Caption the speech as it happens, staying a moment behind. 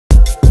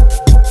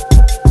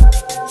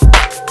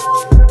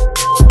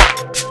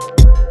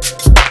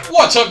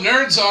What's up,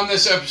 nerds? On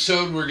this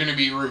episode, we're going to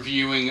be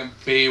reviewing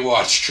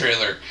Baywatch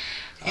trailer.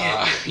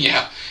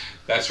 Yeah,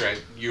 that's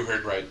right. You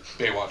heard right.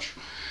 Baywatch.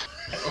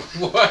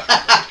 What?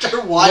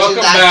 After watching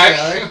Welcome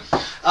that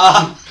back.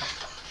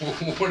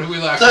 trailer, What are we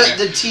laughing at?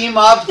 the team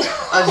up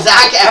of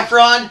Zac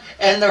Efron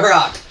and The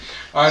Rock.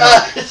 I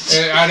know.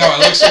 I know. It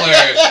looks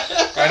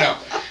hilarious. I know.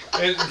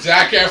 It's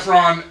Zac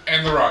Efron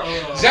and The Rock.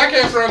 Zac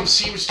Efron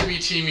seems to be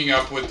teaming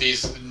up with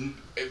these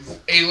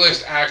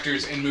A-list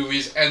actors in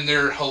movies, and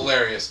they're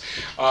hilarious.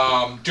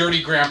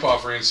 Dirty Grandpa,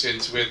 for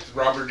instance, with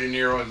Robert De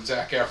Niro and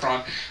Zac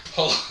Efron.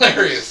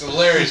 Hilarious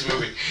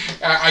movie.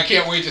 I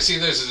can't wait to see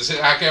this. It's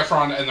Zac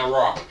Efron and The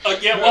Rock.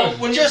 Yeah, well,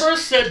 when you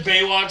first said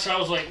Baywatch, I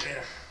was like,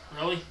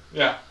 really?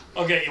 Yeah.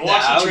 Okay, you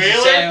watched the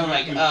trailer? Saying,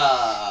 like, yeah,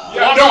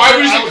 no,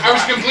 I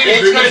was completely it's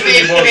agreeing gonna with be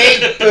you both.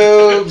 big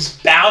boobs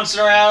bouncing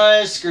around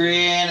on the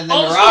screen, and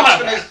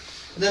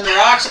then The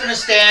Rock's gonna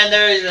stand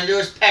there. He's gonna do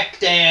his peck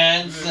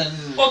dance and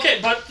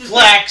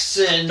flex,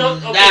 and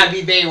that'd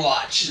be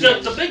Baywatch.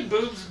 The big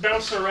boobs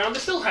bouncing around, they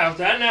still have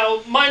that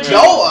now. Mind you,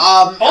 no,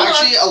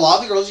 actually, a lot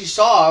of the girls you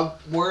saw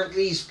weren't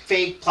these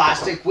fake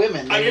plastic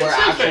women. They were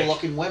actual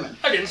looking women.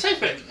 I didn't say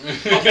fake.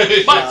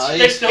 Okay, but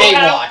they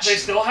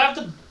still have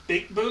the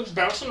big boobs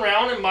bouncing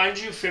around, and mind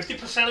you,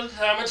 50% of the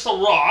time it's The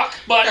Rock,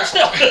 but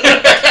still.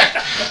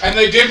 And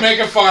they did make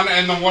a fun,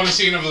 and the one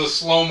scene of the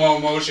slow-mo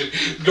motion,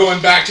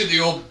 going back to the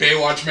old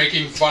Baywatch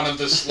making fun of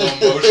the slow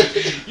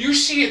motion. You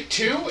see it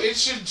too?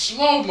 It's in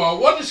slow-mo.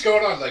 What is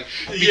going on? Like,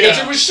 because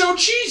it was so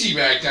cheesy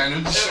back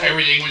then.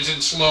 Everything was in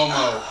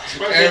slow-mo.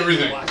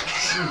 Everything.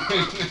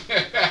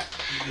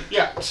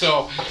 Yeah,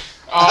 so...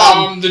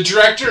 the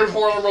director of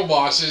Horrible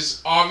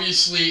Bosses,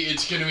 obviously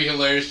it's going to be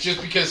hilarious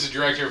just because the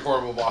director of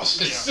Horrible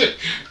Bosses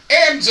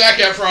and Zac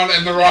Efron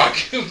and The Rock.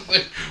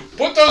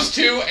 Put those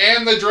two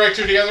and the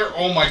director together,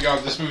 oh my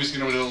god, this movie's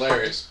going to be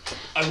hilarious.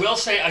 I will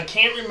say, I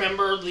can't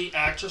remember the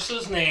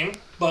actress's name,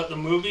 but the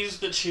movies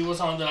that she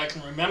was on that I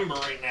can remember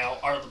right now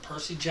are the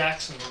Percy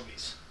Jackson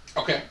movies.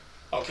 Okay.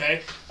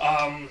 Okay.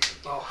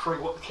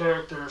 What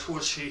character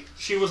was she?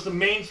 She was the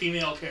main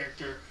female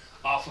character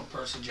off of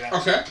Percy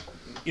Jackson. Okay.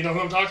 You know who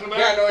I'm talking about?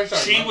 Yeah, I know what you're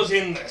talking about. She was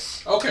in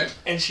this. Okay.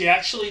 And she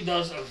actually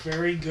does a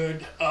very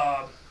good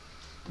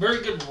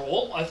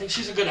role. I think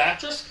she's a good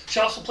actress. She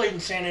also played in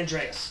San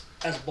Andreas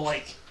as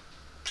Blake.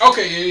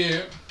 Okay,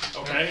 yeah.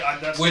 Okay.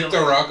 With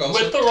The Rock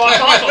also. With The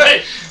Rock also.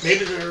 Hey,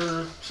 maybe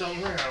there's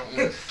something around.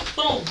 A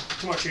little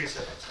too much easy.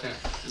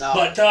 No.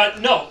 But,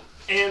 no.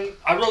 And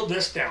I wrote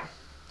this down.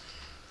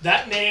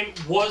 That name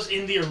was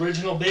in the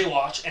original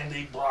Baywatch, and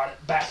they brought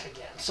it back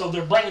again. So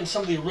they're bringing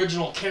some of the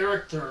original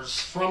characters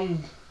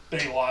from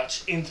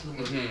Baywatch into the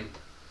movie.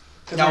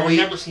 Because I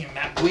remember seeing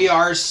Matt. We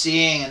are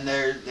seeing, and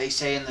they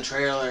say in the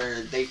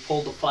trailer, they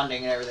pulled the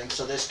funding and everything.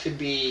 So this could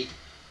be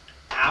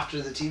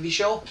after the TV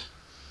show.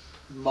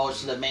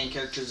 Most of the main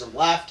characters have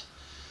left.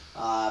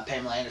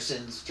 Pamela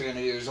Anderson's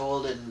 300 years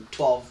old and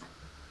 12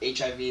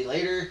 HIV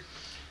later.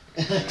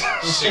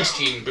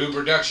 16 boob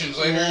reductions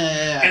later.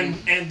 And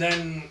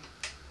then...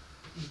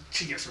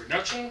 she gets a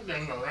reduction,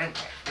 then another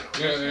implant.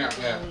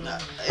 Yeah.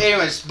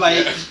 Anyways, but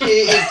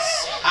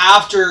it's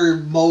after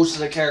most of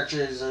the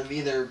characters have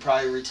either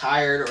probably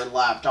retired or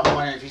left. I'm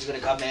wondering if he's going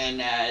to come in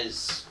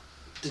as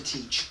to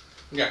teach.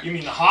 Yeah. You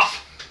mean the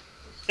Hoff?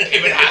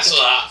 David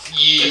Hasselhoff.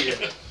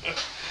 Yeah.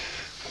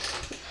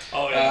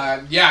 Oh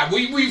yeah.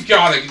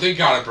 They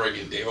gotta bring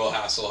in David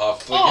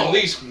Hasselhoff at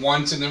least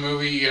once in the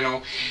movie. You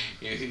know.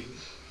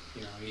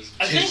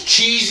 His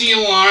cheesy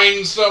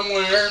line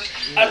somewhere.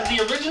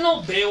 The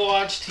original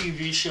Baywatch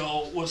TV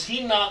show, was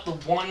he not the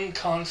one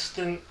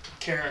constant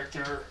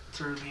character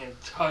through the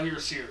entire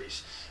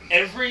series?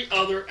 Every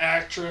other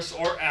actress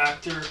or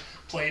actor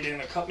played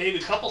in maybe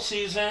a couple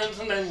seasons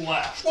and then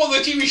left. Well, the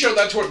TV show,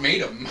 that's what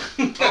made him.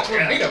 That's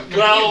what made him.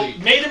 Well,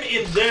 made him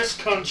in this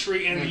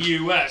country in the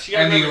U.S. You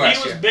gotta remember,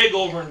 he was big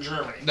over in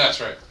Germany. That's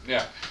right,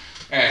 yeah.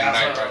 And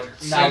Knight Rider.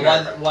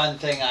 Now, one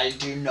thing I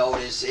do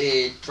notice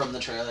from the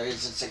trailer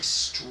is it's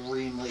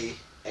extremely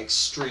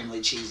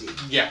cheesy.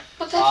 Yeah.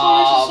 But that's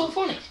why it's so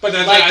funny. But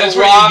that's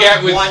what you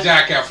get with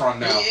Zac Efron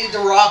now. The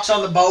Rock's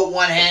on the boat,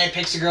 one hand,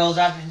 picks the girls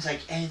up, and he's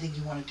like, anything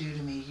you want to do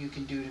to me, you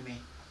can do to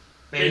me.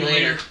 Maybe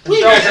later.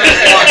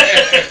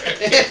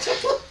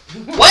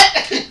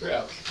 What?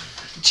 Yeah.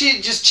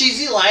 Just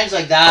cheesy lines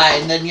like that,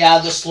 and then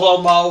the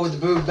slow-mo with the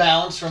boob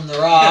bounce from The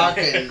Rock.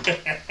 And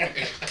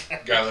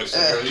guy looks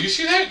at the girl. You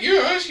see that?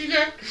 Yeah, I see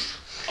that.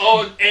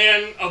 Oh,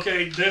 and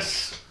okay,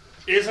 this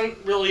isn't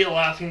really a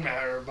laughing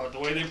matter, but the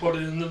way they put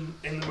it in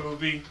the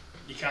movie,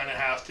 you kind of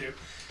have to.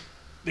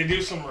 They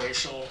do some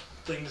racial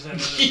things in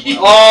it as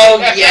well. Oh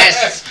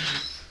yes,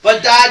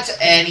 but that's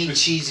any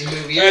cheesy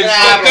movie. You're gonna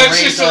have a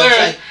racial.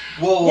 Like,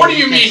 whoa, what do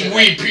you mean,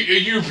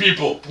 you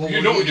people? Well,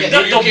 you know what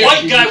the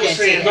white guy was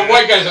saying. The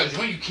white guy's like,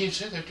 no, you can't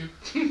say that, dude.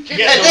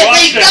 Yeah,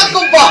 they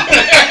knuckleball.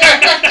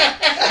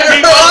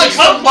 The Rock's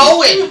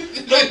mowing.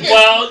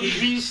 Well,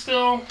 he's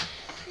still.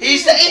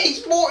 He's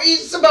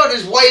about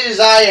as white as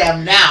I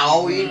am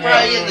now. He's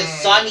probably in the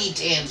sun he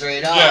tans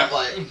right up,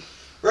 but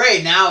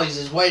right now he's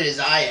as white as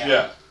I am.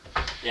 Yeah.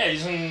 Yeah,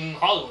 he's in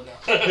Hollywood now.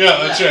 Yeah,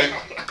 that's right.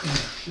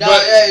 No,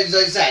 as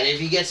I said, if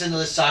he gets into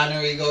the sun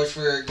or he goes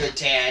for a good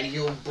tan,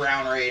 he'll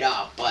brown right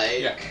up. But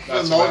yeah,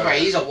 for the most part,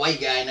 he's a white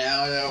guy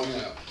now.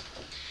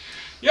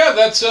 Yeah,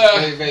 that's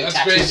very, very that's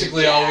tattooed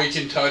basically all we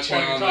can touch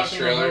Well, on this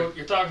trailer.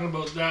 You're talking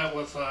about that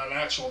with an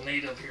actual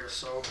native here,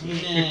 so.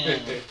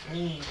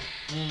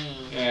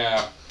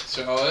 Yeah.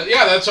 So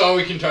yeah, that's all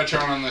we can touch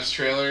on this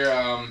trailer.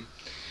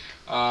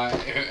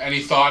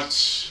 Any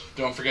thoughts?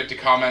 Don't forget to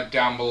comment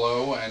down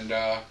below, and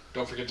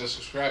don't forget to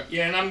subscribe.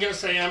 Yeah, and I'm gonna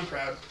say I'm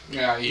proud.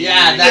 Yeah.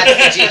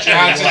 That's the t-shirt.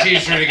 That's the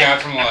t-shirt he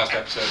got from the last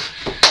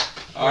episode.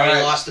 All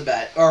right. Lost the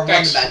bet, or won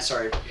the bet.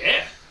 Sorry.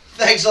 Yeah.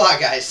 Thanks a lot,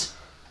 guys.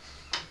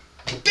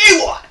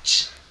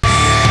 Baywatch.